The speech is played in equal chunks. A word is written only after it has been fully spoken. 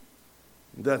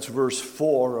That's verse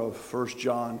 4 of 1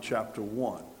 John chapter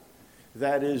 1.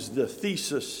 That is the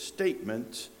thesis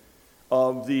statement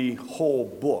of the whole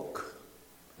book.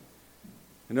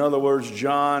 In other words,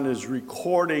 John is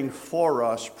recording for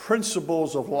us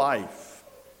principles of life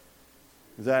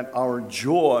that our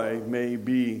joy may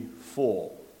be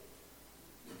full.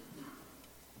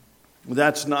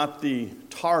 That's not the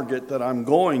target that I'm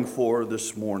going for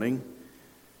this morning.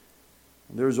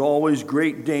 There's always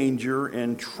great danger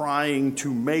in trying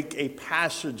to make a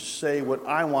passage say what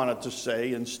I want it to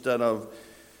say instead of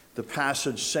the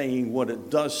passage saying what it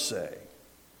does say.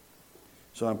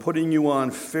 So I'm putting you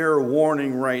on fair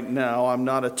warning right now. I'm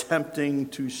not attempting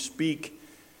to speak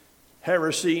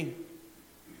heresy,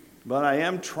 but I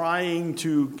am trying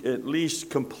to at least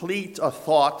complete a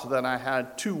thought that I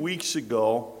had 2 weeks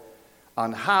ago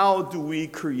on how do we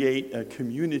create a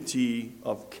community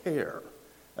of care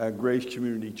at Grace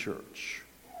Community Church.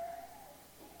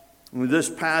 In this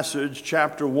passage,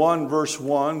 chapter 1, verse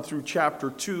 1 through chapter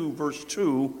 2, verse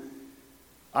 2,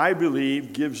 I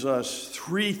believe gives us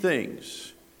three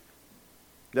things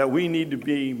that we need to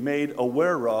be made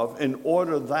aware of in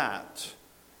order that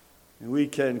we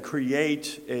can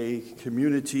create a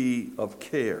community of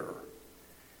care.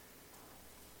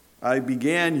 I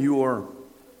began your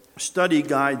study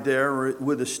guide there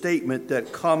with a statement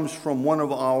that comes from one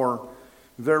of our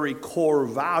very core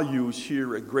values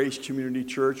here at Grace Community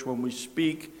Church. When we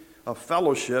speak of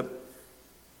fellowship,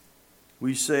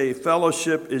 we say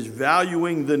fellowship is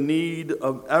valuing the need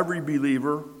of every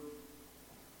believer,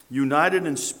 united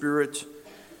in spirit,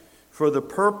 for the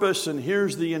purpose, and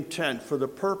here's the intent, for the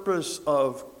purpose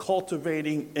of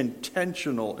cultivating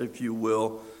intentional, if you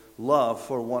will, love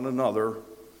for one another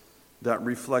that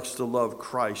reflects the love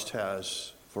Christ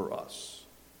has for us.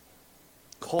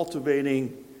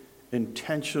 Cultivating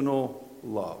intentional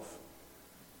love,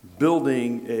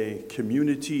 building a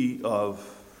community of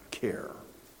care.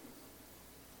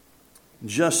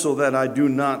 Just so that I do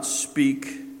not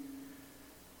speak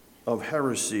of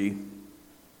heresy,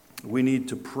 we need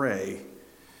to pray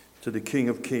to the King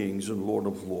of Kings and Lord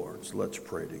of Lords. Let's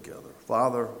pray together.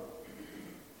 Father,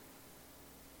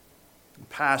 the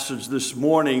passage this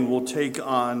morning will take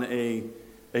on a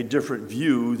different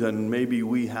view than maybe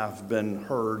we have been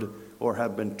heard or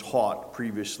have been taught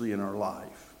previously in our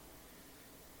life.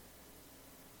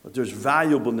 But there's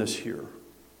valuableness here.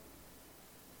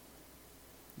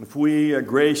 If we at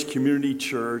Grace Community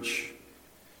Church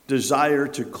desire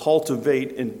to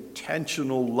cultivate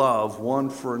intentional love one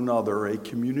for another, a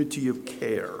community of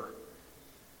care,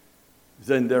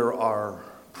 then there are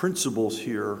principles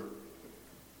here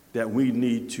that we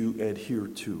need to adhere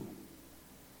to.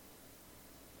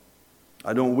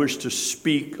 I don't wish to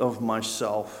speak of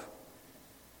myself.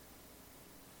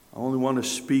 I only want to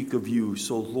speak of you.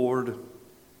 So, Lord,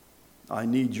 I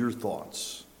need your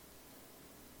thoughts.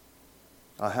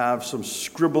 I have some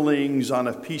scribblings on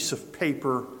a piece of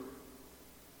paper,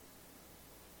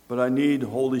 but I need,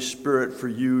 Holy Spirit, for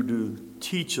you to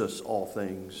teach us all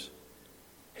things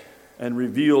and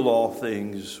reveal all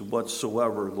things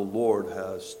whatsoever the Lord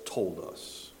has told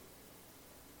us.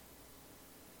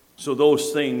 So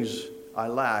those things I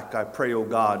lack, I pray, O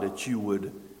God, that you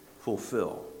would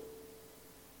fulfill.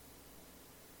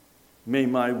 May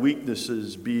my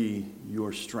weaknesses be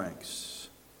your strengths.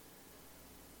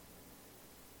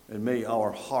 And may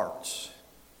our hearts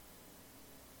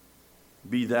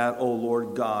be that, O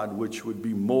Lord God, which would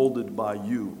be molded by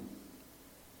you,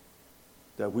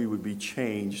 that we would be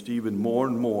changed even more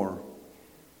and more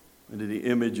into the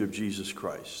image of Jesus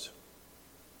Christ.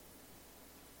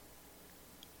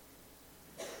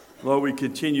 Lord, we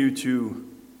continue to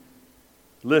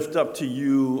lift up to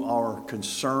you our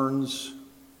concerns,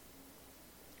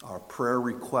 our prayer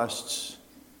requests.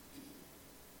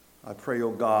 I pray,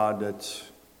 O God, that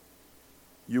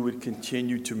you would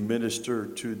continue to minister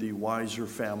to the Weiser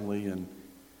family and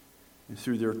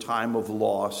through their time of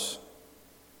loss.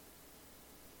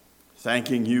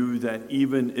 Thanking you that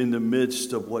even in the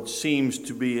midst of what seems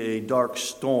to be a dark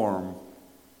storm,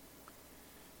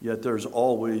 yet there's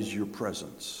always your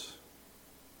presence.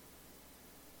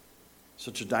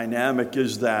 Such a dynamic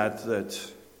is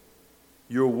that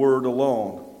your word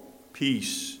alone,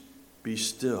 peace, be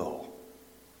still.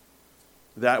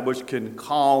 That which can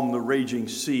calm the raging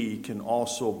sea can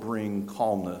also bring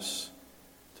calmness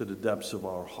to the depths of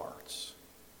our hearts.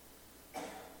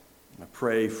 I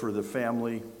pray for the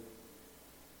family.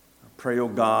 I pray, O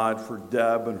God, for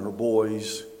Deb and her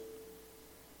boys.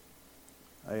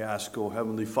 I ask, O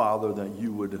Heavenly Father, that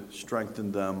you would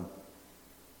strengthen them,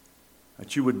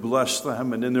 that you would bless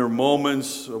them, and in their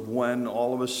moments of when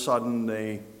all of a sudden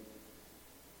they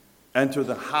enter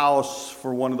the house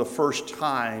for one of the first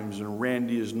times and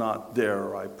Randy is not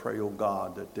there, I pray, oh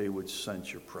God, that they would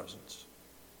sense your presence.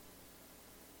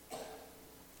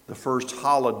 The first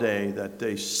holiday that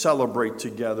they celebrate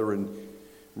together and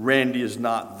Randy is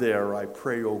not there, I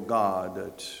pray, oh God,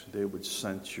 that they would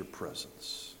sense your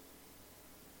presence.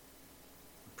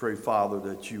 I pray, Father,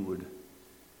 that you would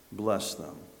bless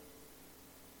them,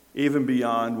 even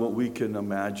beyond what we can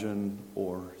imagine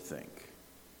or think.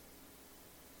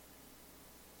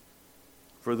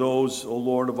 For those, O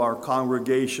Lord, of our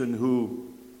congregation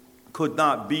who could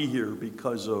not be here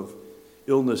because of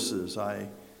illnesses, I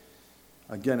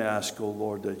again ask, O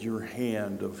Lord, that your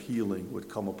hand of healing would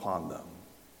come upon them.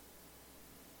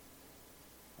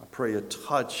 I pray a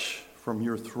touch from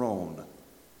your throne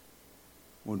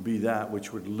would be that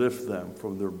which would lift them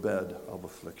from their bed of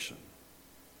affliction.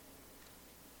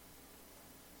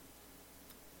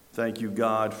 Thank you,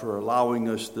 God, for allowing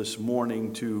us this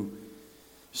morning to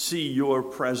see your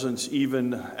presence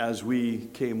even as we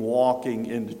came walking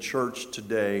into church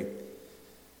today.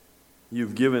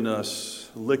 You've given us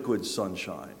liquid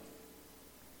sunshine,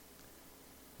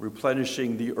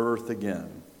 replenishing the earth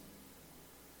again.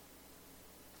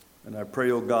 And I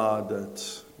pray, oh God,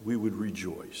 that we would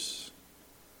rejoice.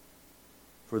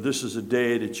 For this is a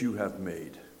day that you have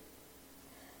made.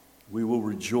 We will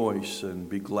rejoice and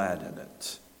be glad in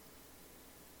it.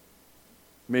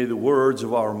 May the words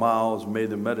of our mouths, may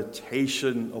the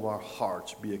meditation of our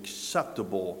hearts be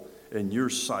acceptable in your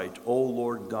sight, O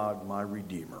Lord God, my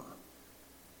Redeemer.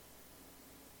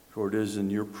 For it is in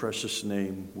your precious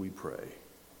name we pray.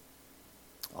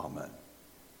 Amen.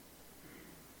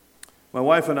 My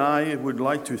wife and I would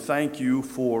like to thank you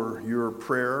for your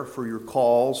prayer, for your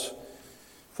calls,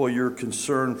 for your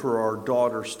concern for our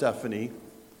daughter Stephanie.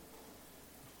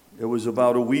 It was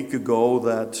about a week ago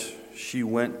that she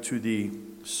went to the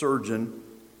surgeon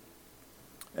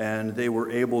and they were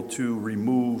able to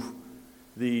remove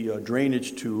the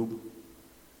drainage tube.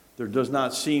 There does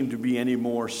not seem to be any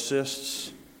more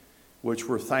cysts, which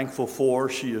we're thankful for.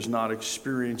 She is not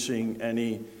experiencing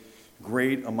any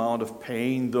great amount of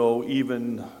pain, though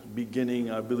even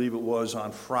beginning, I believe it was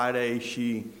on Friday,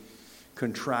 she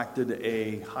contracted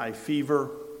a high fever.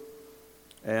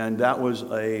 And that was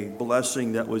a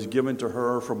blessing that was given to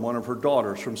her from one of her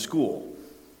daughters from school.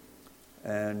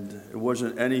 And it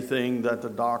wasn't anything that the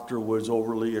doctor was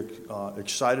overly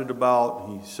excited about.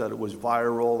 He said it was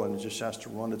viral and it just has to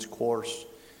run its course.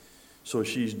 So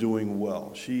she's doing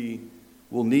well. She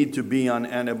will need to be on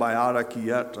antibiotic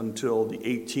yet until the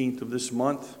 18th of this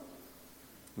month.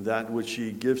 That which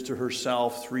she gives to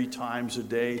herself 3 times a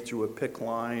day through a PICC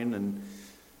line.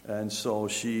 And so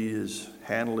she is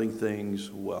handling things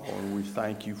well. And we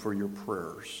thank you for your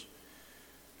prayers.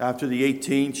 After the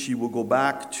 18th, she will go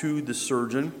back to the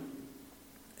surgeon,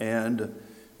 and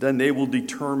then they will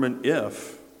determine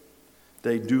if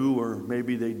they do or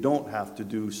maybe they don't have to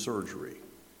do surgery.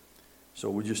 So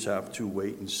we just have to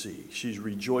wait and see. She's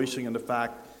rejoicing in the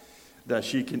fact that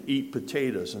she can eat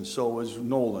potatoes, and so is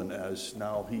Nolan, as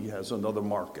now he has another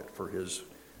market for his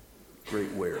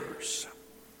great wares.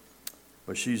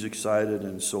 But she's excited,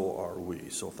 and so are we.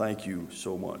 So thank you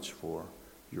so much for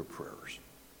your prayers.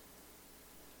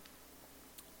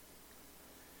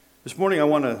 This morning I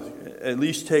want to at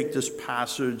least take this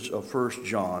passage of 1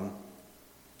 John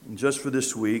just for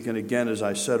this week. And again, as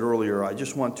I said earlier, I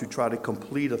just want to try to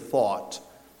complete a thought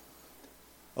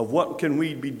of what can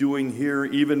we be doing here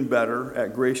even better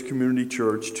at Grace Community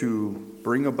Church to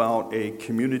bring about a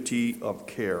community of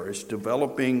care. It's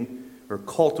developing or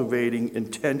cultivating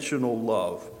intentional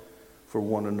love for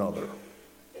one another.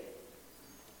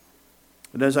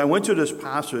 And as I went to this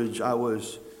passage, I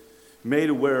was made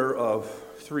aware of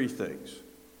 3 things.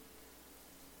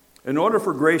 In order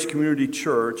for Grace Community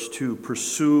Church to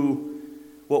pursue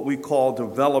what we call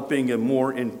developing a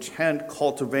more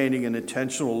cultivating an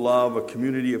intentional love, a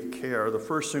community of care, the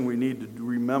first thing we need to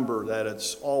remember that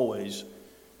it's always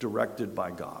directed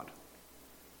by God.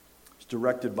 It's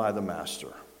directed by the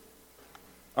Master.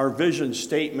 Our vision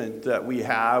statement that we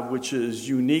have, which is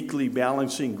uniquely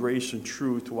balancing grace and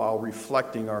truth while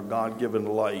reflecting our God-given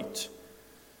light.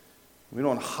 We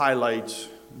don't highlight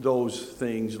those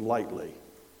things lightly.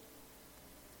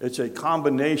 It's a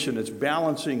combination. It's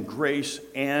balancing grace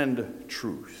and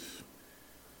truth.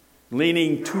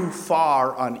 Leaning too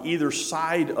far on either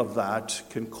side of that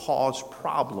can cause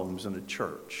problems in a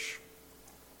church.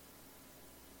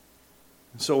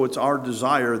 So it's our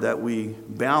desire that we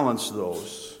balance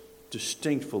those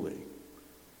distinctly.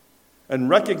 And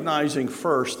recognizing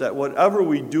first that whatever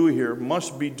we do here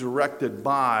must be directed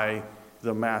by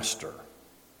the Master.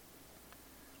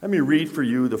 Let me read for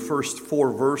you the first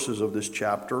 4 verses of this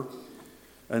chapter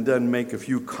and then make a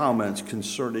few comments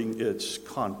concerning its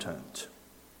content.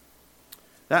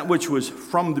 That which was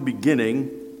from the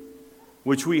beginning,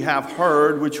 which we have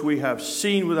heard, which we have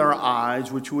seen with our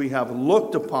eyes, which we have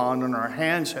looked upon and our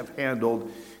hands have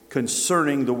handled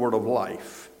concerning the word of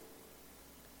life.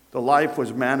 The life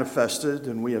was manifested,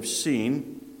 and we have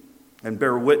seen and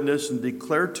bear witness and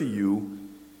declare to you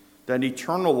that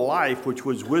eternal life which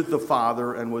was with the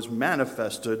Father and was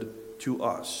manifested to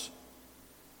us.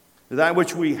 That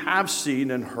which we have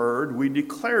seen and heard, we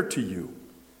declare to you,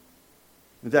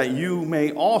 that you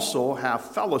may also have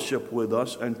fellowship with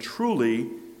us, and truly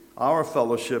our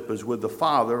fellowship is with the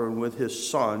Father and with his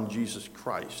Son, Jesus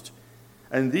Christ.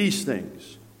 And these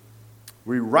things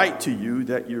we write to you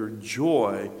that your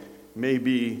joy may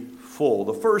be full.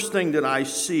 The first thing that I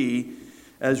see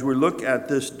as we look at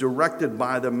this directed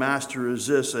by the Master is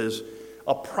this: is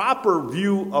a proper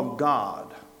view of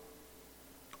God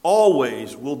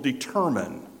always will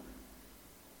determine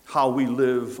how we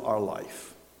live our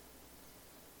life.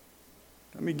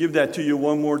 Let me give that to you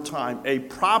one more time. A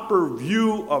proper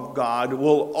view of God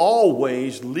will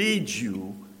always lead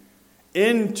you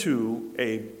into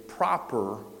a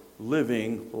proper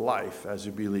living life as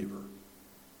a believer.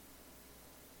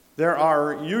 There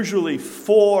are usually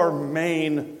 4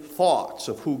 main thoughts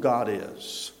of who God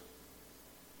is.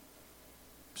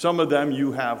 Some of them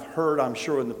you have heard, I'm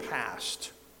sure, in the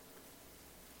past.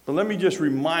 But let me just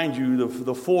remind you of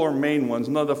the 4 main ones.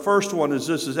 Now, the first one is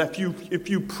this: is if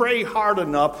you pray hard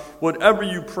enough, whatever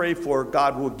you pray for,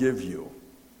 God will give you.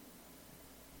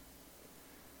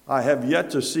 I have yet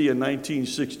to see a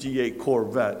 1968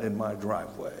 Corvette in my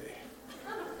driveway.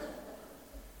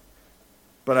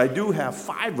 But I do have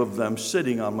 5 of them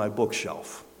sitting on my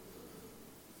bookshelf.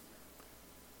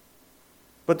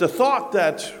 But the thought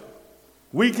that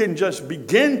we can just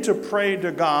begin to pray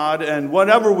to God, and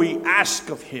whatever we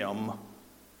ask of him,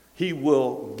 he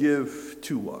will give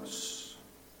to us,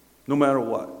 no matter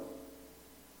what.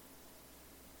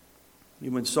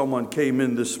 Even someone came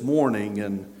in this morning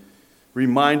and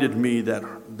reminded me that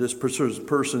this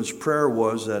person's prayer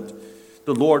was that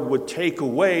the Lord would take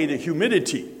away the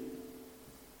humidity.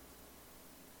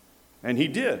 And he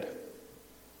did.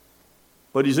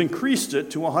 But he's increased it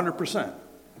to 100%.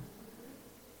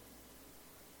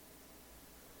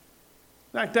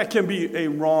 That can be a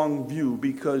wrong view,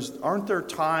 because aren't there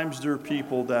times there are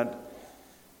people that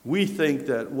we think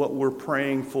that what we're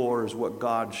praying for is what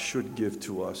God should give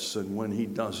to us, and when he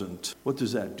doesn't, what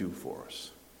does that do for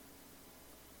us?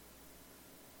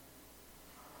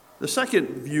 The second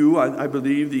view, I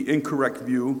believe, the incorrect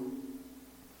view,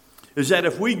 is that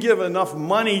if we give enough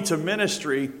money to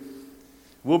ministry,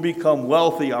 we'll become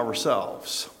wealthy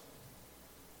ourselves.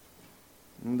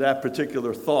 And that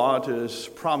particular thought is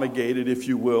promulgated, if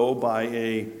you will, by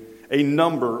a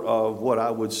number of what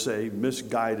I would say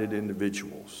misguided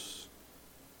individuals.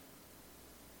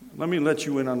 Let me let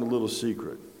you in on a little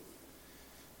secret.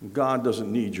 God doesn't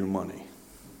need your money.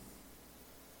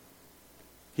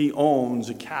 He owns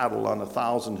a cattle on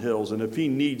 1,000 hills, and if he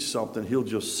needs something, he'll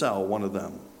just sell one of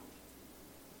them.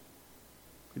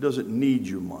 He doesn't need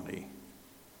your money.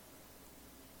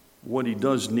 What he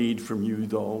does need from you,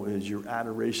 though, is your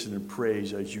adoration and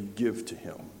praise as you give to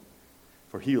him,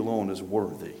 for he alone is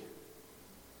worthy.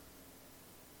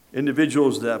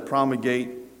 Individuals that promulgate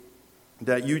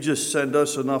that you just send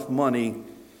us enough money,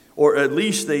 or at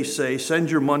least they say,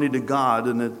 send your money to God,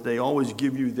 and that they always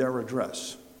give you their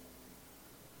address.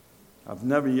 I've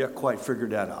never yet quite figured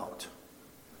that out.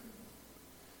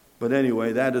 But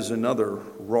anyway, that is another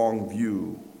wrong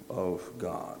view of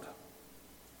God.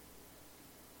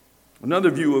 Another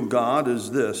view of God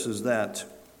is this, is that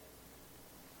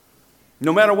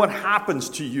no matter what happens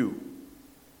to you,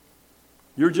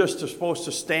 you're just supposed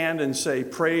to stand and say,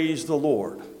 praise the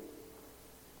Lord.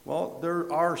 Well,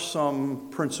 there are some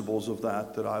principles of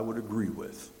that I would agree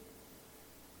with.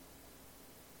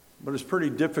 But it's pretty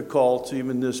difficult,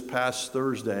 even this past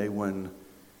Thursday, when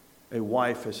a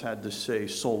wife has had to say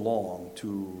so long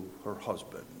to her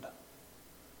husband.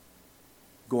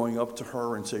 Going up to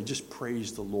her and say, just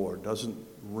praise the Lord, doesn't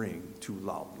ring too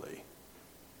loudly.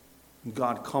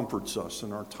 God comforts us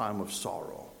in our time of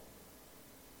sorrow.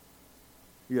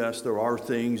 Yes, there are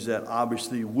things that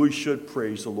obviously we should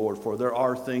praise the Lord for. There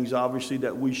are things obviously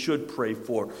that we should pray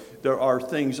for. There are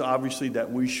things obviously that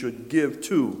we should give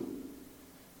to.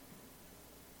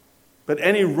 But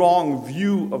any wrong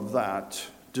view of that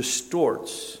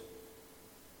distorts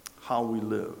how we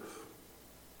live.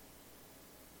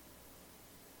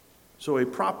 So a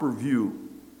proper view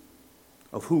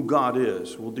of who God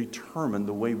is will determine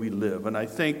the way we live. And I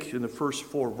think in the first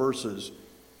 4 verses,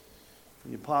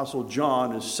 the Apostle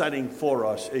John is setting for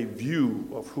us a view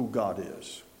of who God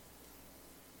is.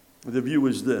 The view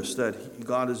is this, that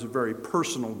God is a very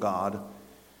personal God,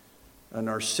 and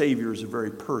our Savior is a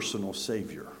very personal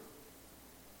Savior.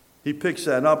 He picks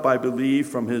that up, I believe,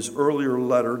 from his earlier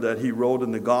letter that he wrote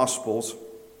in the Gospels,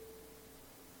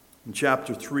 in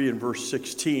chapter 3 and verse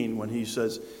 16, when he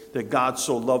says that God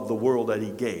so loved the world that he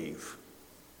gave.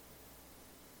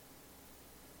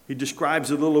 He describes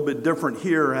it a little bit different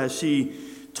here as he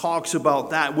talks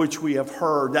about that which we have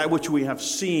heard, that which we have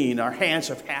seen. Our hands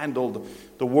have handled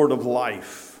the word of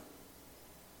life.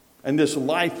 And this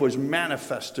life was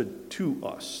manifested to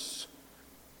us.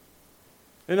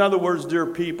 In other words, dear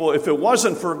people, if it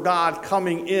wasn't for God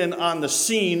coming in on the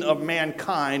scene of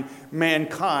mankind,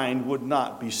 mankind would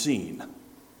not be seen.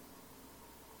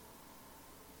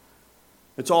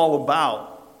 It's all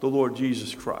about the Lord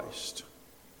Jesus Christ.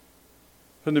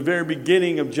 From the very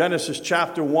beginning of Genesis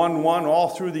chapter 1:1, all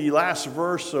through the last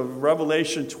verse of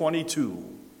Revelation 22,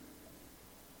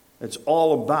 it's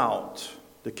all about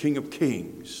the King of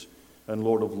Kings and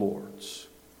Lord of Lords.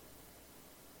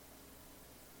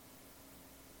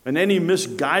 And any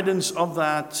misguidance of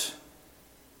that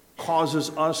causes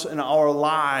us in our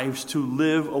lives to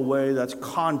live a way that's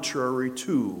contrary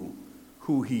to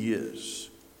who he is.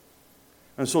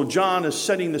 And so John is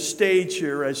setting the stage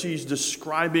here as he's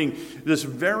describing this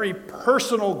very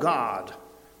personal God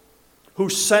who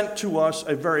sent to us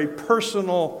a very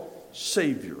personal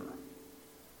Savior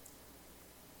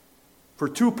for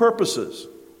 2 purposes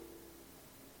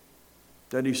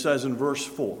that he says in verse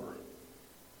 4,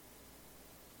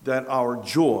 that our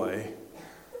joy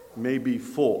may be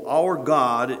full. Our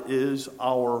God is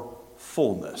our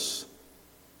fullness.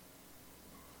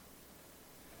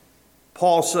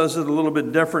 Paul says it a little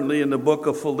bit differently in the book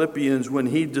of Philippians when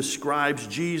he describes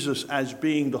Jesus as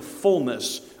being the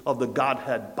fullness of the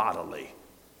Godhead bodily.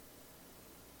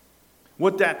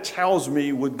 What that tells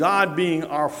me, with God being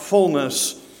our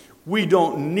fullness, we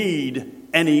don't need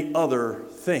any other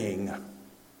thing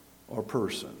or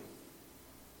person.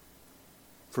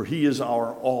 For he is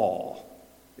our all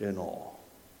in all.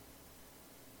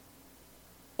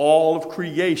 All of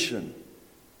creation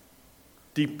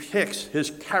depicts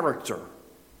his character.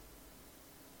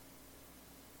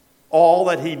 All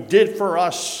that he did for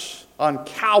us on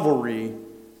Calvary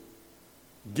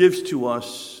gives to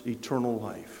us eternal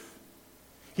life.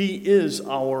 He is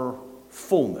our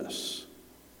fullness.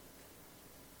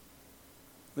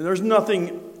 And there's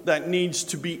nothing that needs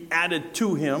to be added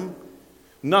to him.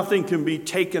 Nothing can be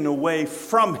taken away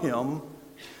from him.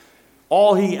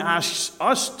 All he asks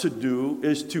us to do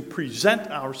is to present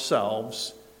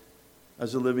ourselves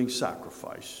as a living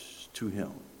sacrifice to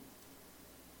him.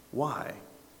 Why?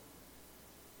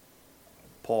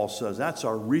 Paul says that's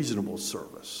our reasonable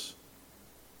service.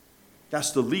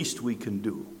 That's the least we can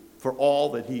do for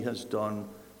all that he has done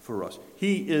for us.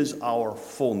 He is our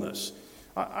fullness.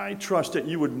 I trust that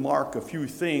you would mark a few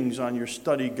things on your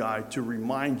study guide to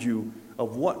remind you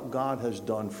of what God has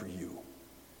done for you.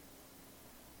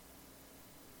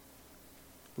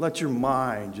 Let your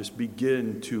mind just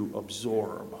begin to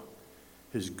absorb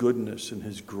his goodness and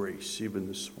his grace even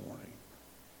this morning.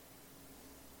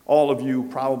 All of you,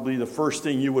 probably the first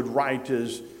thing you would write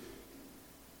is,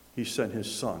 he sent his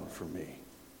son for me.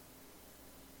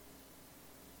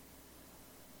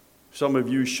 Some of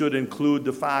you should include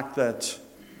the fact that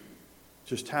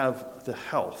just have the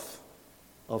health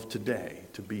of today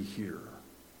to be here.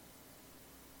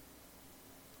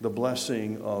 The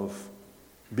blessing of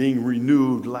being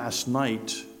renewed last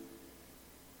night.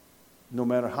 No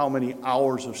matter how many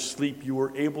hours of sleep you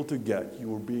were able to get, you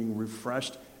were being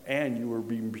refreshed and you were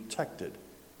being protected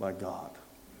by God.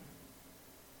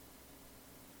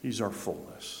 He's our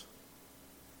fullness.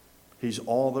 He's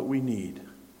all that we need.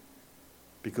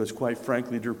 Because quite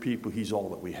frankly, dear people, he's all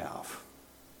that we have.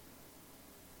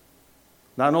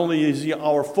 Not only is he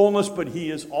our fullness, but he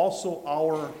is also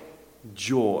our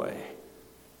joy.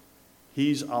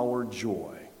 He's our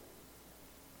joy.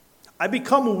 I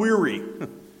become weary.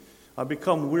 I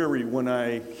become weary when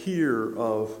I hear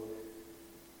of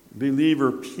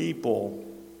believer people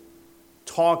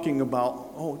talking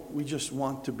about, oh, we just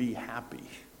want to be happy.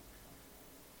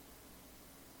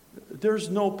 There's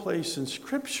no place in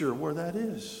Scripture where that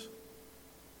is.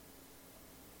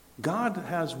 God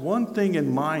has one thing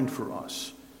in mind for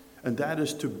us, and that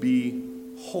is to be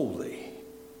holy.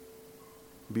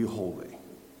 Be holy.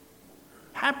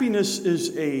 Happiness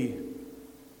is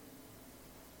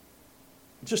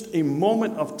just a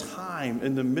moment of time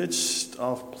in the midst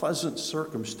of pleasant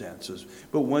circumstances.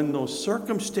 But when those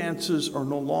circumstances are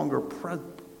no longer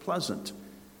pleasant,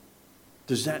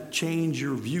 does that change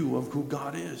your view of who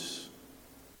God is?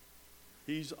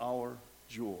 He's our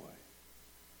joy.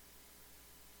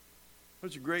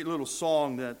 There's a great little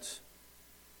song that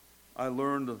I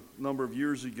learned a number of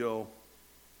years ago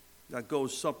that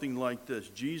goes something like this: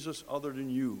 Jesus other than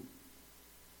you.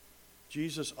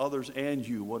 Jesus, others, and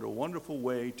you. What a wonderful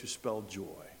way to spell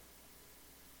joy.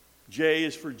 J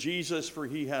is for Jesus, for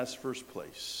he has first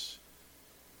place.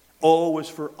 O is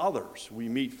for others. We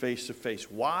meet face to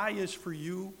face. Y is for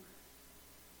you.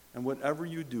 And whatever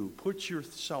you do, put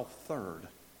yourself third.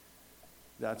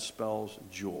 That spells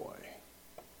joy.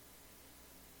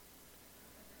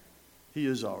 He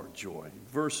is our joy.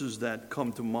 Verses that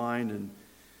come to mind in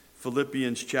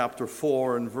Philippians chapter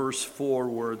 4 and verse 4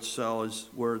 where it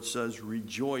says,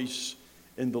 rejoice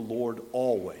in the Lord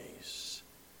always.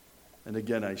 And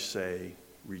again I say,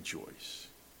 rejoice.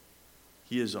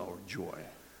 He is our joy.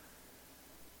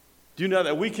 Do you know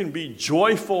that we can be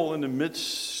joyful in the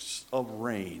midst of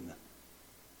rain?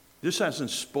 This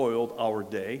hasn't spoiled our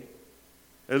day.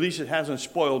 At least it hasn't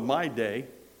spoiled my day.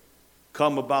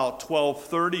 Come about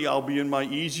 12:30, I'll be in my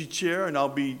easy chair and I'll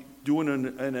be doing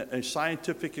a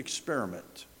scientific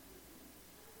experiment.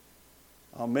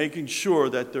 I'm making sure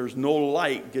that there's no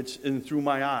light gets in through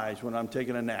my eyes when I'm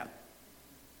taking a nap.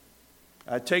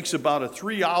 It takes about a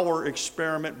 3-hour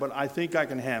experiment, but I think I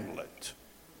can handle it.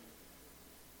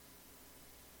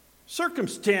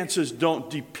 Circumstances don't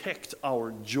depict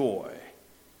our joy.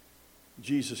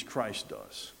 Jesus Christ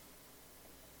does.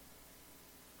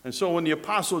 And so when the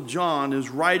Apostle John is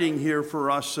writing here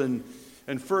for us in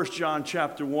 1 John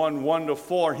chapter 1,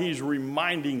 1-4, he's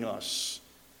reminding us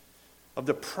of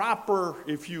the proper,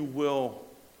 if you will,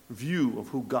 view of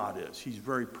who God is. He's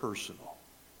very personal.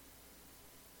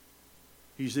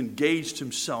 He's engaged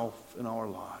himself in our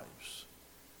lives.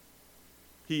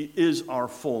 He is our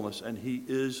fullness, and he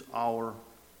is our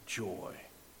joy.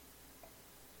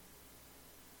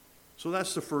 So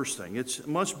that's the first thing. It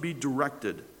must be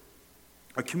directed.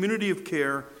 A community of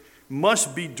care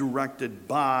must be directed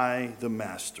by the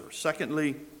Master.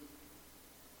 Secondly,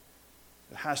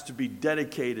 it has to be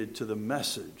dedicated to the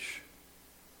message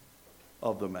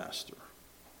of the Master.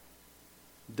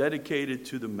 Dedicated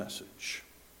to the message.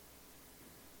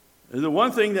 And the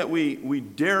one thing that we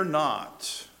dare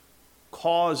not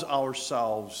cause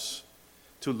ourselves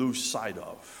to lose sight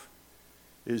of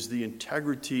is the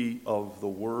integrity of the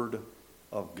Word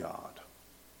of God.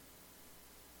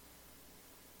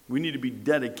 We need to be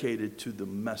dedicated to the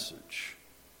message.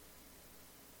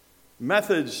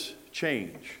 Methods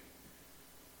change,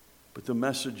 but the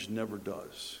message never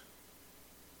does.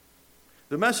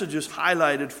 The message is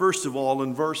highlighted, first of all,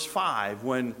 in verse 5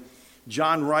 when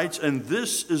John writes, and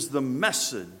this is the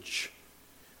message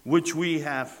which we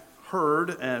have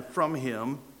heard from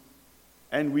him,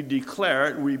 and we declare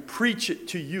it, we preach it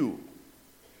to you,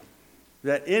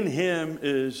 that in him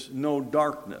is no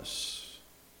darkness.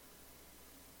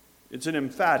 It's an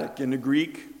emphatic in the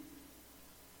Greek.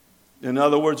 In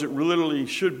other words, it literally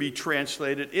should be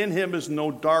translated, in him is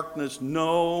no darkness,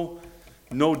 no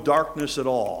darkness at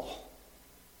all.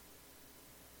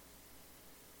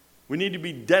 We need to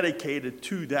be dedicated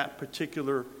to that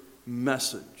particular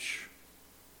message.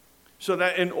 So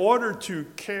that in order to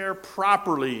care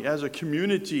properly as a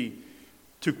community,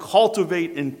 to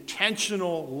cultivate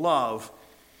intentional love,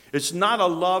 it's not a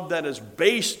love that is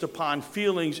based upon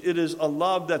feelings. It is a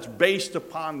love that's based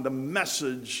upon the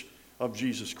message of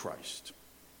Jesus Christ.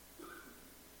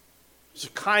 It's a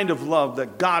kind of love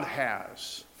that God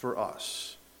has for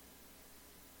us.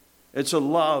 It's a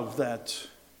love that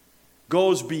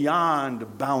goes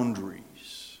beyond boundaries.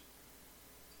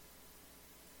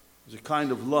 It's a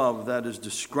kind of love that is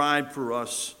described for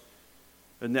us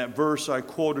in that verse I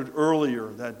quoted earlier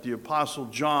that the Apostle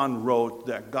John wrote,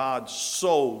 that God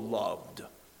so loved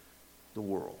the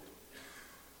world.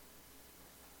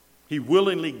 He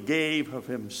willingly gave of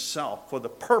himself for the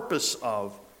purpose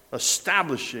of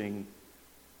establishing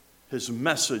his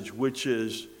message, which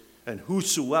is, and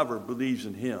whosoever believes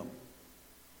in him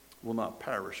will not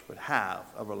perish but have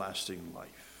everlasting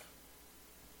life.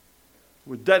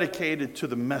 We're dedicated to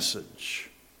the message.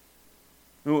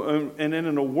 And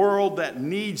in a world that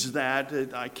needs that,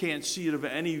 I can't see it of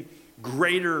any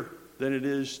greater than it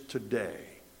is today.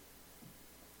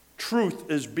 Truth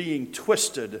is being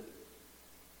twisted,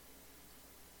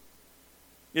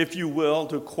 if you will,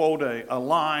 to quote a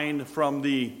line from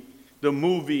the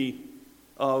movie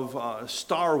of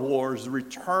Star Wars, The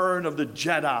Return of the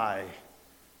Jedi.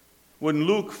 When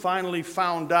Luke finally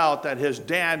found out that his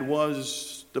dad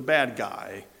was the bad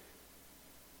guy,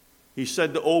 he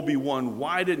said to Obi-Wan,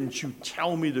 "Why didn't you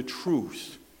tell me the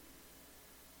truth?"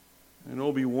 And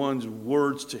Obi-Wan's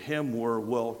words to him were,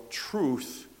 "Well,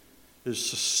 truth is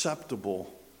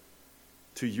susceptible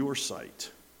to your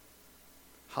sight,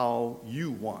 how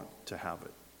you want to have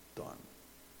it done."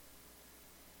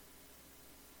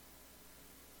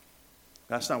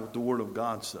 That's not what the Word of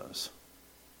God says.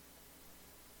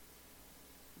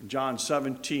 In John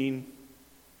 17,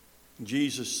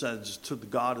 Jesus says to the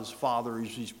God his Father,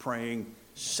 he's praying,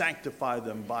 "Sanctify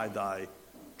them by thy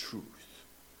truth."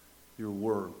 Your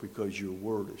word, because your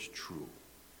word is true.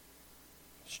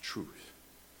 It's truth.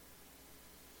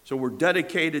 So we're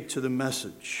dedicated to the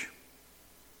message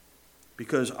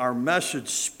because our message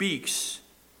speaks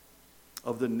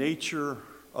of the nature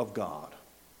of God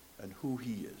and who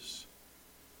he is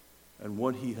and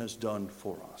what he has done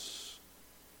for us.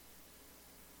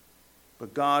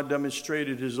 But God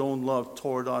demonstrated his own love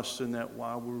toward us in that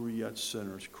while we were yet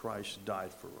sinners, Christ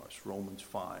died for us. Romans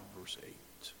 5, verse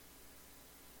 8.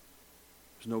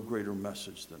 There's no greater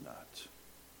message than that.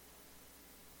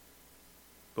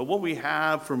 But what we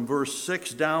have from verse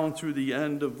 6 down through the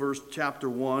end of chapter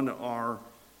 1 are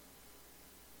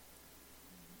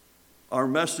our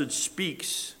message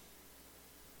speaks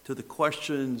to the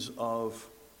questions of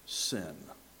sin.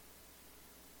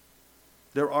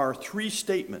 There are 3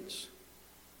 statements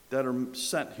that are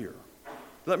sent here.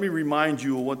 Let me remind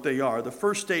you of what they are. The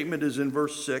first statement is in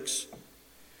verse 6,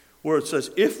 where it says,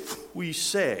 "If we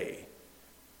say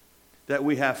that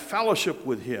we have fellowship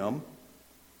with him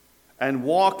and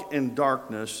walk in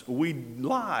darkness, we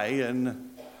lie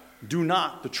and do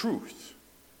not the truth."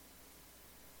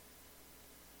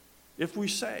 If we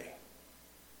say.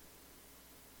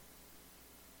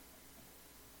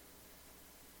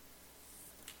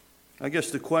 I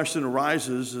guess the question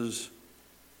arises is,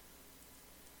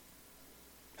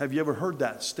 have you ever heard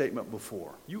that statement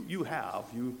before? You have.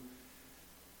 You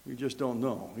just don't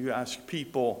know. You ask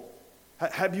people,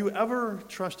 have you ever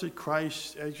trusted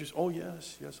Christ? As you say, "Oh,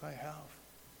 yes, I have."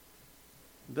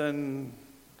 Then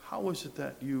how is it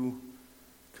that you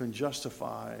can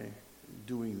justify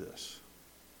doing this?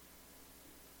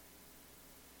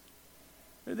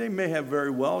 They may have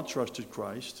very well trusted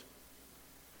Christ,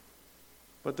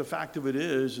 but the fact of it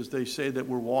is they say that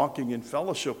we're walking in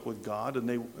fellowship with God and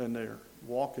they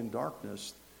walk in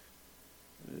darkness.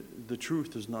 The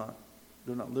truth is not,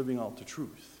 they're not living out the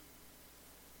truth.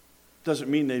 Doesn't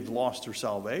mean they've lost their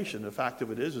salvation. The fact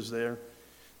of it is they're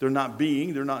not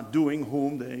doing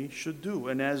whom they should do.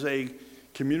 And as a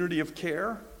community of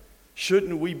care,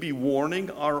 shouldn't we be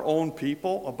warning our own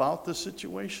people about the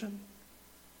situation?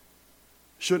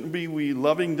 Shouldn't we be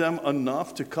loving them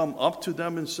enough to come up to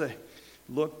them and say,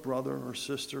 "Look, brother or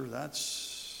sister,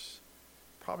 that's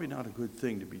probably not a good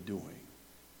thing to be doing"?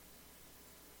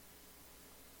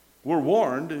 We're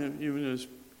warned, even as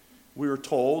we are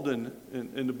told in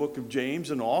the book of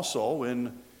James and also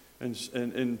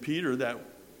in Peter, that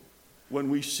when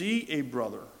we see a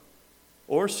brother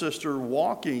or sister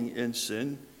walking in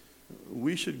sin,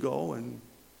 we should go and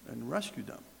rescue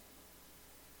them.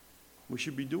 We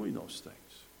should be doing those things.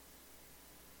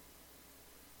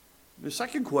 The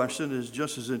second question is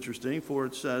just as interesting, for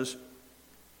it says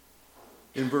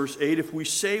in verse 8, "If we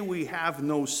say we have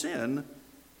no sin,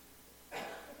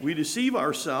 we deceive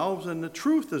ourselves and the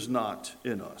truth is not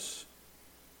in us."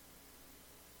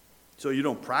 So you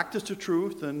don't practice the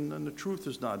truth and the truth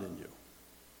is not in you.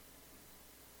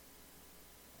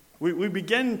 We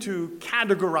begin to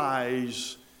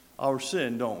categorize our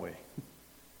sin, don't we?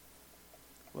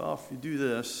 Well, if you do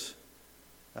this,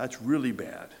 that's really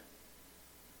bad.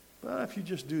 But if you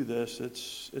just do this,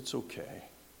 it's okay.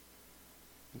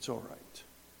 It's all right.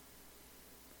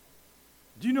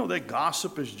 Do you know that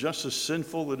gossip is just as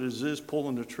sinful as it is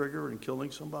pulling the trigger and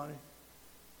killing somebody?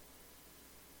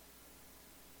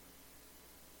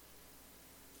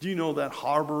 Do you know that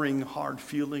harboring hard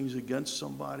feelings against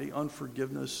somebody,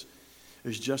 unforgiveness,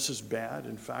 is just as bad?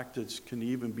 In fact, it can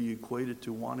even be equated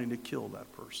to wanting to kill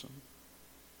that person.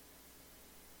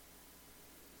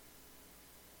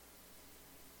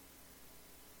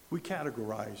 We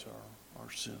categorize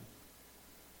our sin.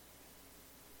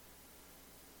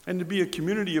 And to be a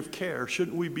community of care,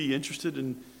 shouldn't we be interested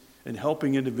in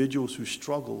helping individuals who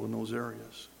struggle in those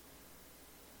areas?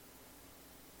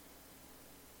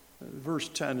 Verse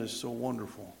 10 is so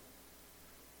wonderful.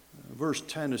 Verse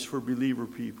 10 is for believer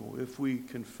people. "If we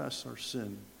confess our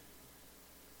sin,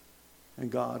 and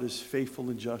God is faithful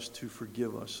and just to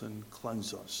forgive us and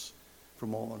cleanse us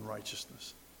from all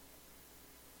unrighteousness."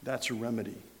 That's a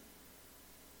remedy.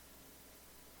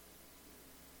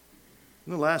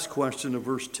 And the last question of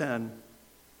verse 10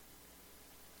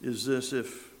 is this: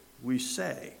 if we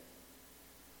say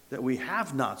that we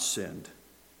have not sinned,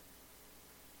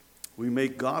 we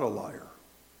make God a liar,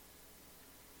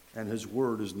 and his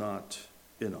word is not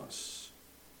in us.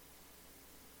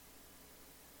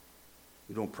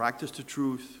 We don't practice the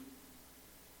truth.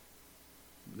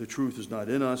 The truth is not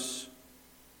in us.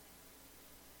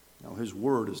 Now, his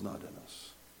word is not in us.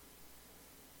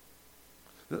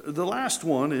 The last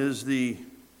one is the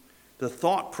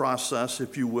thought process,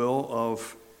 if you will,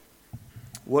 of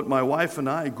what my wife and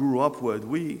I grew up with.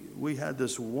 We had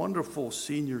this wonderful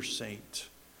senior saint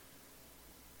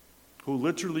who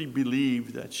literally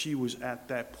believed that she was at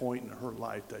that point in her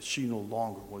life that she no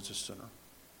longer was a sinner,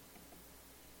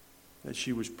 that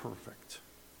she was perfect.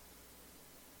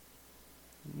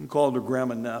 We called her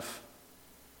Grandma Neff.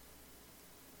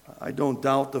 I don't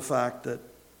doubt the fact that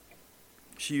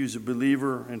she was a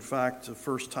believer. In fact, the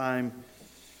first time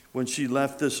when she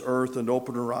left this earth and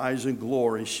opened her eyes in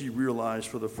glory, she realized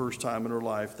for the first time in her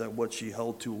life that what she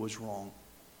held to was wrong.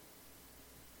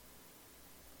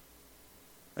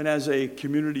 And as a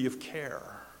community of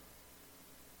care,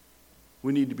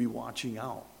 we need to be watching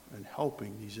out and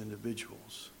helping these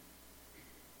individuals.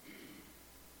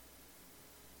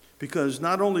 Because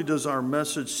not only does our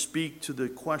message speak to the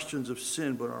questions of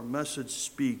sin, but our message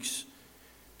speaks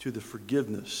to the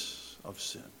forgiveness of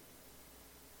sin.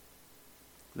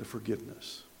 The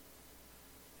forgiveness.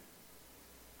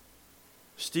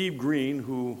 Steve Green,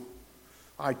 who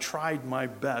I tried my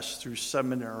best through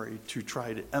seminary to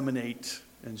try to emanate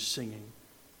in singing.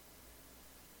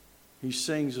 He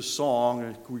sings a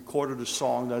song, recorded a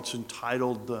song that's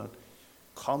entitled,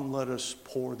 "Come Let Us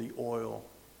Pour the Oil,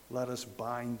 Let Us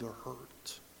Bind the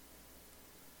Hurt."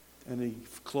 And he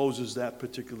closes that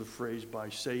particular phrase by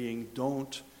saying,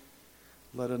 "Don't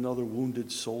let another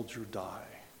wounded soldier die."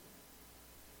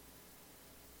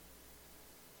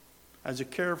 As a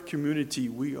care of community,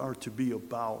 we are to be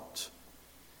about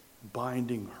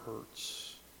binding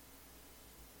hurts,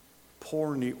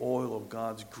 pouring the oil of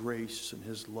God's grace and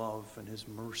his love and his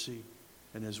mercy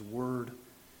and his word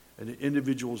in the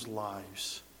individuals'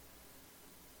 lives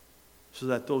so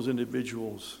that those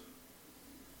individuals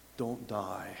don't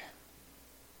die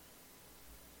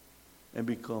and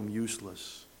become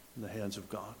useless in the hands of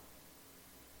God.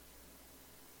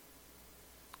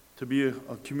 To be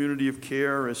a community of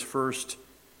care is first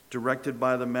directed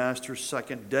by the Master,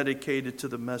 second, dedicated to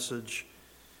the message,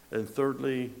 and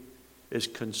thirdly, is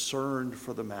concerned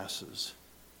for the masses.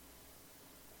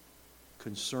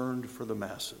 Concerned for the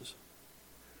masses.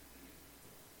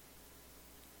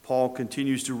 Paul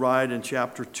continues to write in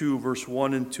chapter 2, verse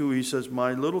 1 and 2. He says,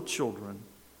 "My little children,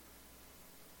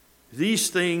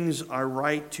 these things I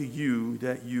write to you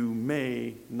that you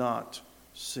may not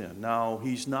sin." Now,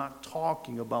 he's not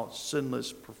talking about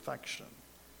sinless perfection.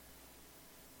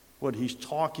 What he's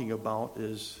talking about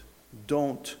is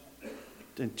don't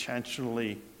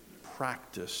intentionally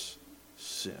practice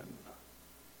sin.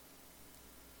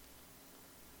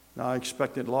 Now, I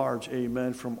expect at large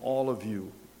amen from all of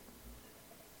you.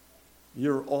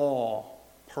 You're all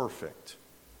perfect.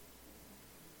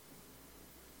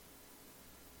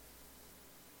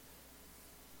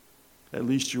 At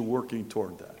least you're working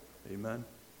toward that. Amen?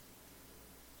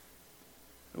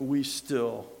 We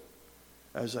still,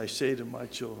 as I say to my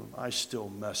children, I still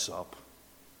mess up.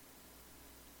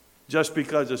 Just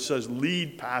because it says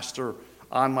lead pastor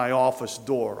on my office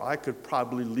door, I could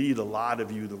probably lead a lot of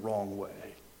you the wrong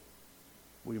way.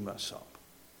 We mess up.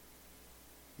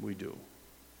 We do.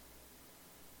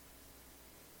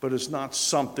 But it's not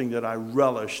something that I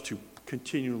relish to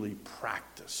continually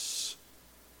practice.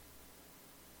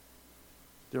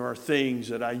 There are things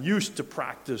that I used to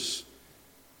practice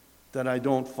that I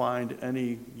don't find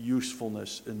any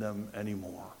usefulness in them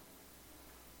anymore.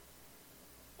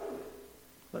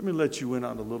 Let me let you in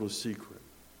on a little secret.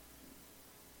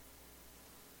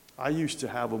 I used to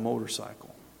have a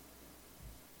motorcycle.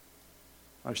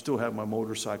 I still have my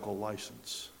motorcycle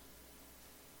license.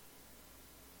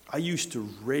 I used to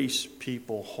race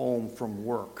people home from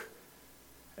work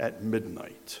at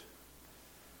midnight,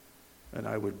 and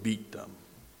I would beat them.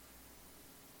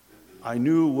 I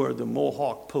knew where the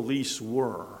Mohawk police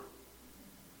were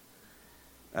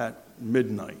at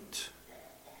midnight,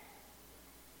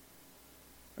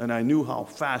 and I knew how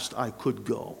fast I could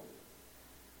go,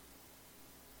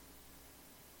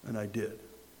 and I did.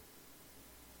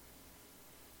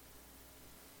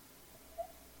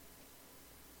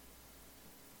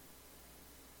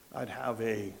 I'd have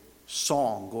a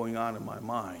song going on in my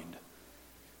mind.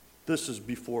 This is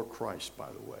before Christ,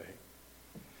 by the way.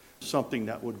 Something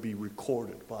that would be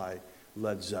recorded by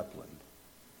Led Zeppelin.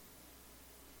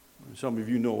 Some of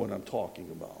you know what I'm talking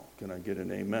about. Can I get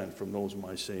an amen from those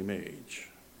my same age?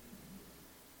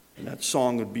 And that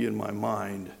song would be in my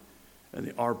mind, and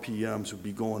the RPMs would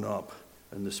be going up,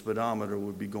 and the speedometer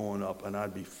would be going up, and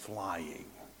I'd be flying.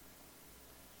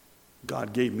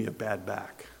 God gave me a bad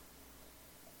back,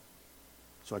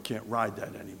 so I can't ride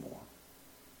that anymore.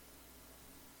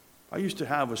 I used to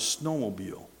have a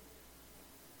snowmobile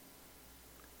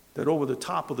that over the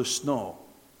top of the snow,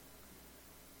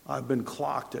 I've been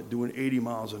clocked at doing 80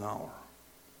 miles an hour.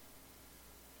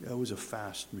 Yeah, it was a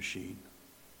fast machine.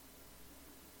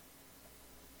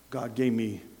 God gave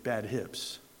me bad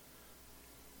hips.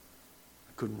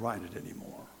 I couldn't ride it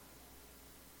anymore.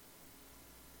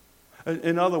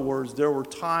 In other words, there were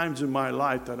times in my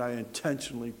life that I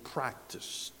intentionally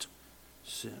practiced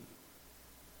sin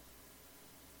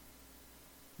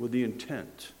with the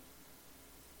intent,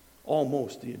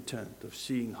 almost the intent of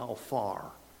seeing how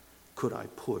far could I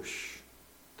push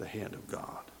the hand of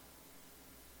God.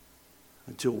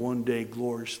 Until one day,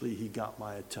 gloriously, he got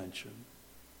my attention.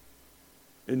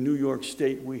 In New York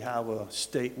State, we have a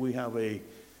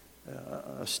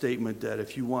statement that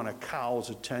if you want a cow's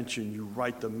attention, you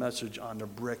write the message on the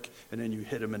brick and then you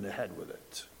hit him in the head with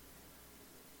it.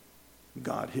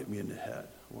 God hit me in the head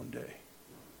one day.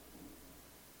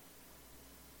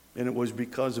 And it was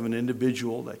because of an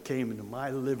individual that came into my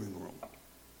living room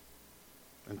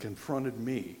and confronted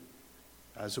me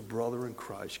as a brother in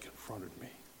Christ confronted me.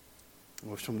 It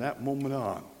was from that moment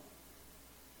on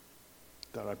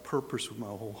that I purposed with my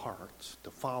whole heart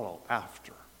to follow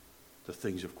after the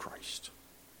things of Christ.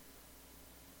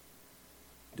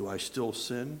 Do I still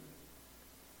sin?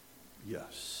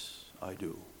 Yes, I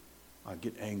do. I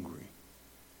get angry.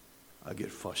 I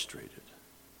get frustrated.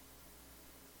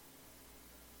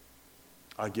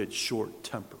 I get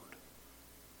short-tempered.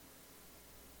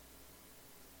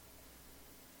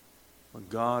 But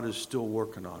God is still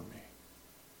working on me.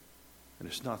 And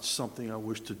it's not something I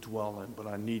wish to dwell in, but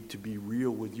I need to be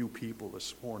real with you people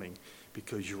this morning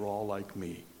because you're all like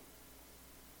me.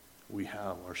 We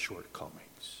have our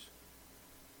shortcomings.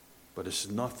 But it's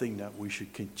nothing that we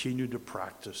should continue to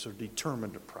practice or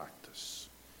determine to practice.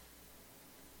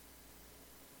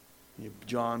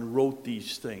 John wrote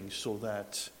these things so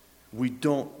that we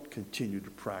don't continue to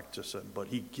practice it, but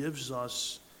he gives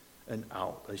us an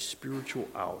out, a spiritual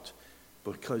out,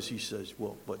 because he says,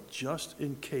 well, but just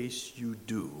in case you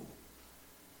do,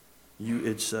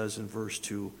 it says in verse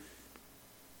 2,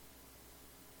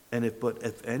 but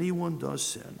if anyone does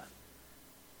sin,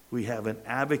 we have an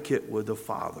advocate with the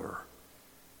Father,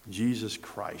 Jesus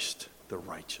Christ the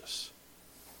righteous.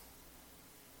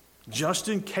 Just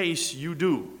in case you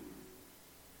do,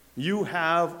 you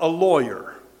have a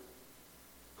lawyer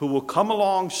who will come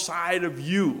alongside of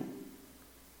you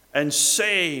and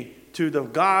say to the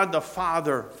God the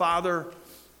Father, Father,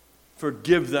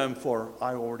 forgive them, for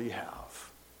I already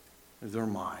have. They're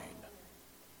mine.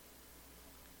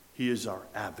 He is our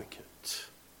advocate.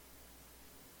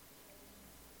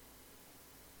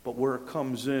 But where it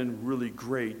comes in really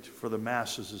great for the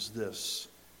masses is this.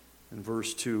 In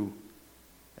verse 2,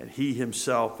 and he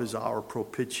himself is our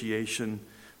propitiation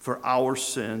for our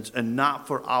sins, and not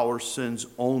for our sins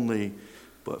only,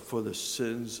 but for the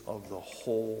sins of the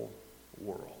whole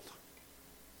world.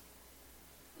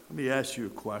 Let me ask you a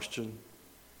question.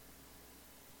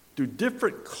 Do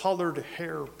different colored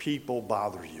hair people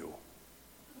bother you?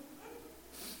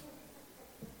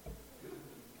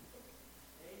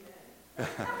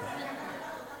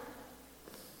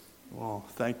 Well,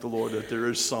 thank the Lord that there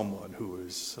is someone who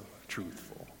is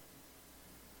truthful.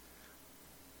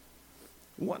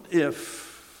 What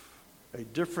if a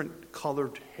different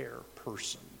colored hair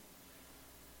person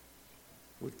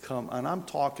would come, and I'm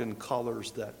talking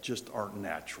colors that just aren't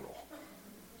natural.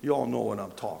 You all know what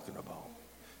I'm talking about.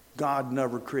 God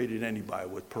never created anybody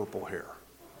with purple hair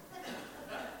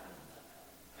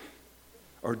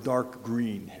or dark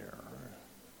green hair.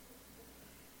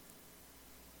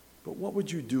 But what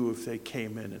would you do if they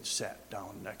came in and sat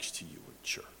down next to you at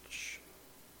church?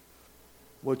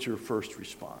 What's your first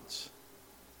response?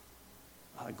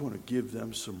 I'm going to give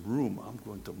them some room. I'm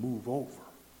going to move over.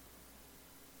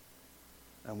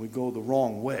 And we go the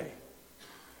wrong way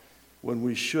when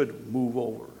we should move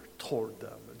over toward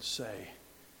them and say,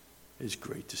 it's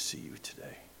great to see you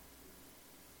today.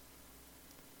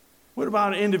 What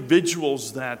about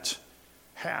individuals that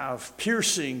have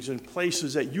piercings in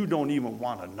places that you don't even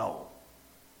want to know?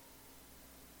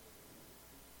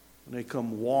 And they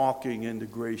come walking into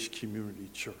Grace Community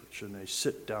Church and they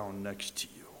sit down next to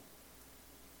you.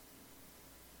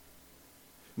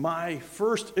 My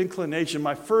first inclination,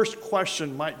 my first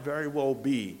question might very well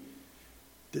be,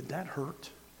 did that hurt?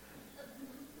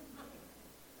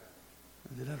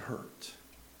 Did it hurt?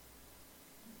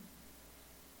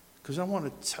 Because I want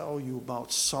to tell you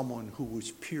about someone who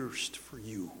was pierced for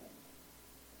you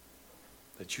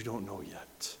that you don't know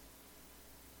yet.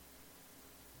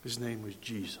 His name was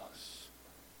Jesus.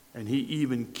 And he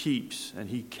even keeps and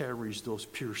he carries those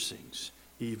piercings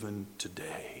even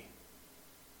today.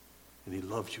 And he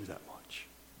loves you that much.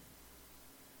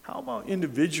 How about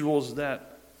individuals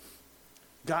that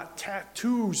got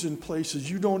tattoos in places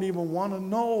you don't even want to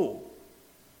know?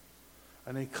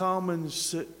 And they come and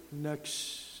sit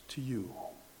next to you.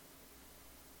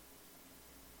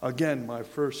 Again, my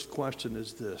first question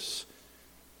is this.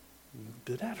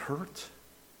 Did that hurt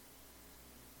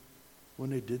when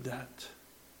they did that?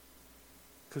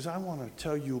 Because I want to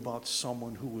tell you about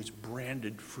someone who was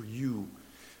branded for you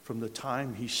from the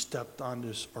time he stepped on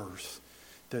this earth,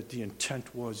 that the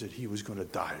intent was that he was going to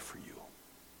die for you.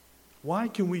 Why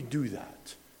can we do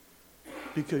that?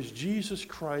 Because Jesus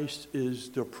Christ is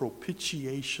the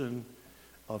propitiation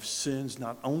of sins,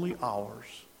 not only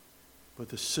ours, but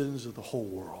the sins of the whole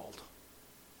world.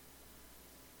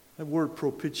 That word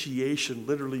propitiation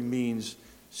literally means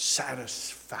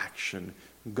satisfaction.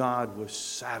 God was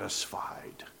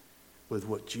satisfied with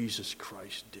what Jesus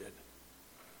Christ did.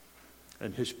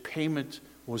 And his payment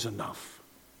was enough.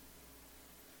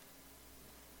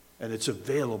 And it's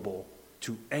available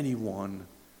to anyone,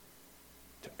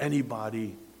 to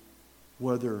anybody,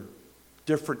 whether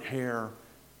different hair,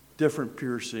 different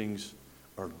piercings,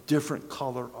 or different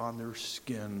color on their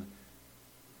skin.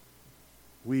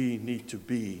 We need to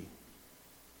be,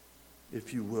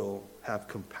 if you will, have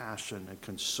compassion and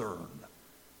concern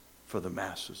for the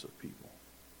masses of people.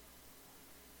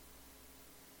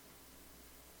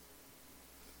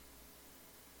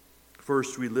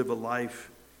 First, we live a life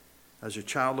as a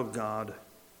child of God.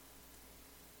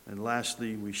 And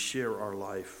lastly, we share our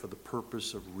life for the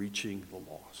purpose of reaching the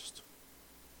lost.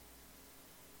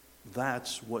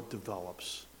 That's what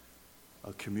develops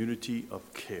a community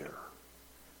of care.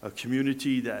 A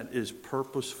community that is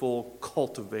purposeful,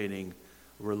 cultivating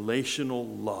relational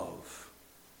love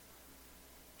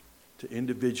to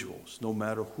individuals, no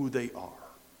matter who they are.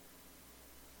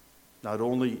 Not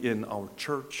only in our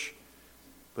church,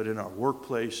 but in our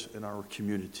workplace, in our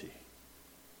community.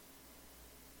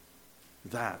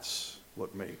 That's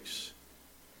what makes.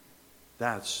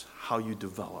 That's how you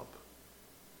develop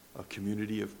a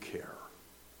community of care.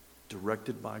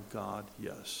 Directed by God,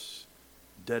 yes.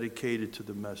 Dedicated to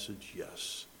the message,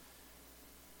 yes.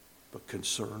 But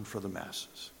concerned for the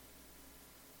masses.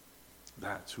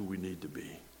 That's who we need to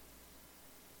be.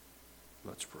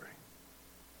 Let's pray.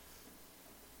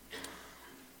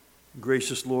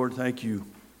 Gracious Lord, thank you.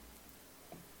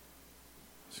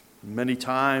 Many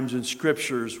times in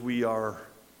scriptures we are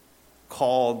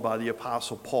called by the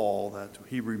Apostle Paul that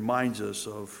he reminds us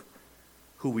of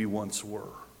who we once were.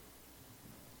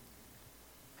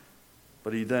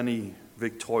 But he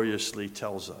victoriously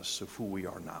tells us of who we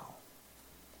are now.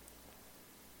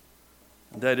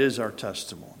 And that is our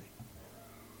testimony.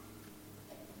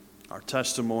 Our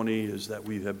testimony is that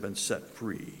we have been set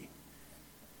free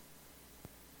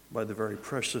by the very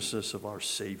preciousness of our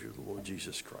Savior, the Lord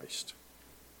Jesus Christ.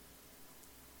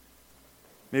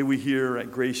 May we here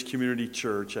at Grace Community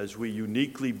Church, as we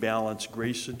uniquely balance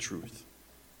grace and truth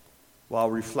while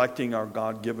reflecting our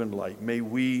God-given light, may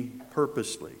we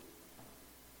purposely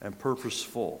and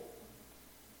purposeful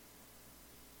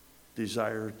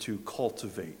desire to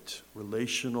cultivate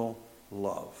relational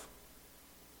love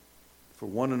for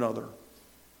one another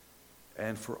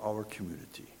and for our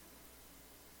community.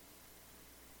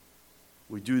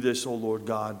 We do this, O Lord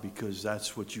God, because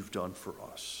that's what you've done for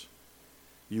us.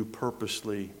 You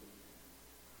purposely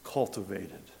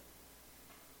cultivated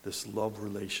this love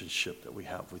relationship that we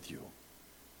have with you.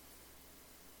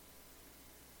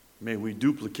 May we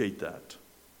duplicate that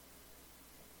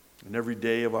in every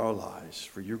day of our lives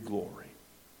for your glory.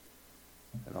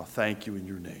 And I'll thank you in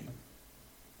your name.